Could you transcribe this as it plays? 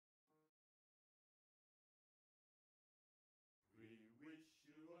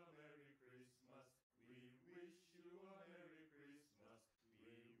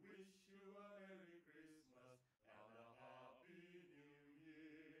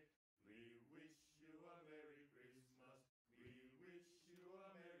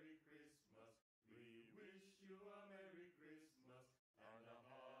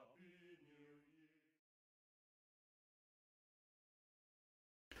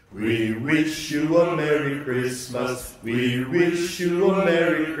We wish you a Merry Christmas. We wish you a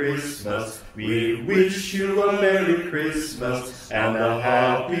Merry Christmas. We wish you a Merry Christmas and a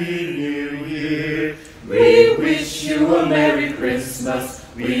Happy New Year. We wish you a Merry Christmas.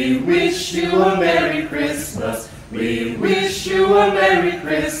 We wish you a Merry Christmas. We wish you a Merry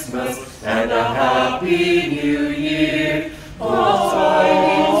Christmas and a Happy New Year. What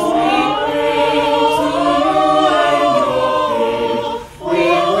tidings we bring to you and your King. We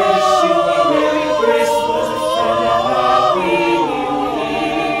wish you a Merry Christmas and a Happy New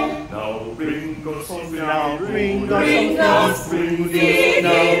Year. Now bring us food, now bring us Bring food, us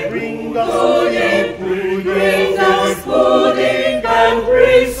now bring us pudding, bring us pudding and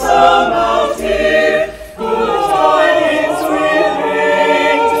bring some out here. Good tidings we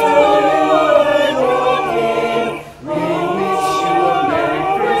bring to you and your King. We wish you a Merry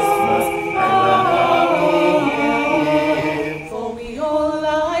Christmas and a Happy New Year. For we all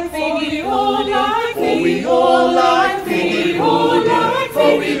like figgy pudding, for we all like figgy pudding,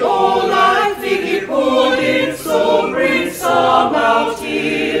 for we all like figgy pudding, so bring some out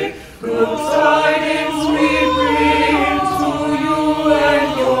here. Good tidings we bring to you and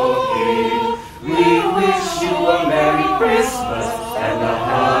your King. We wish you a Merry Christmas and a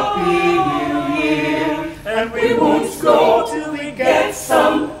Happy New Year. And we won't go till we get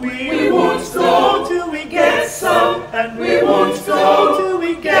some. We won't go till we get some. And we won't go till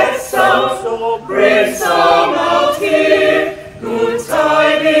we get some. So bring some out here. Good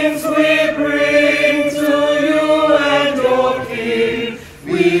tidings we bring to you and your King.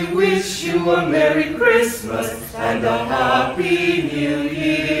 We wish you a Merry Christmas and a Happy New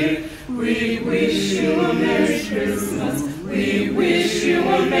Year. We wish you a Merry Christmas. We wish you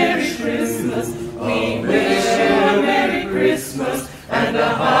a Merry Christmas. We wish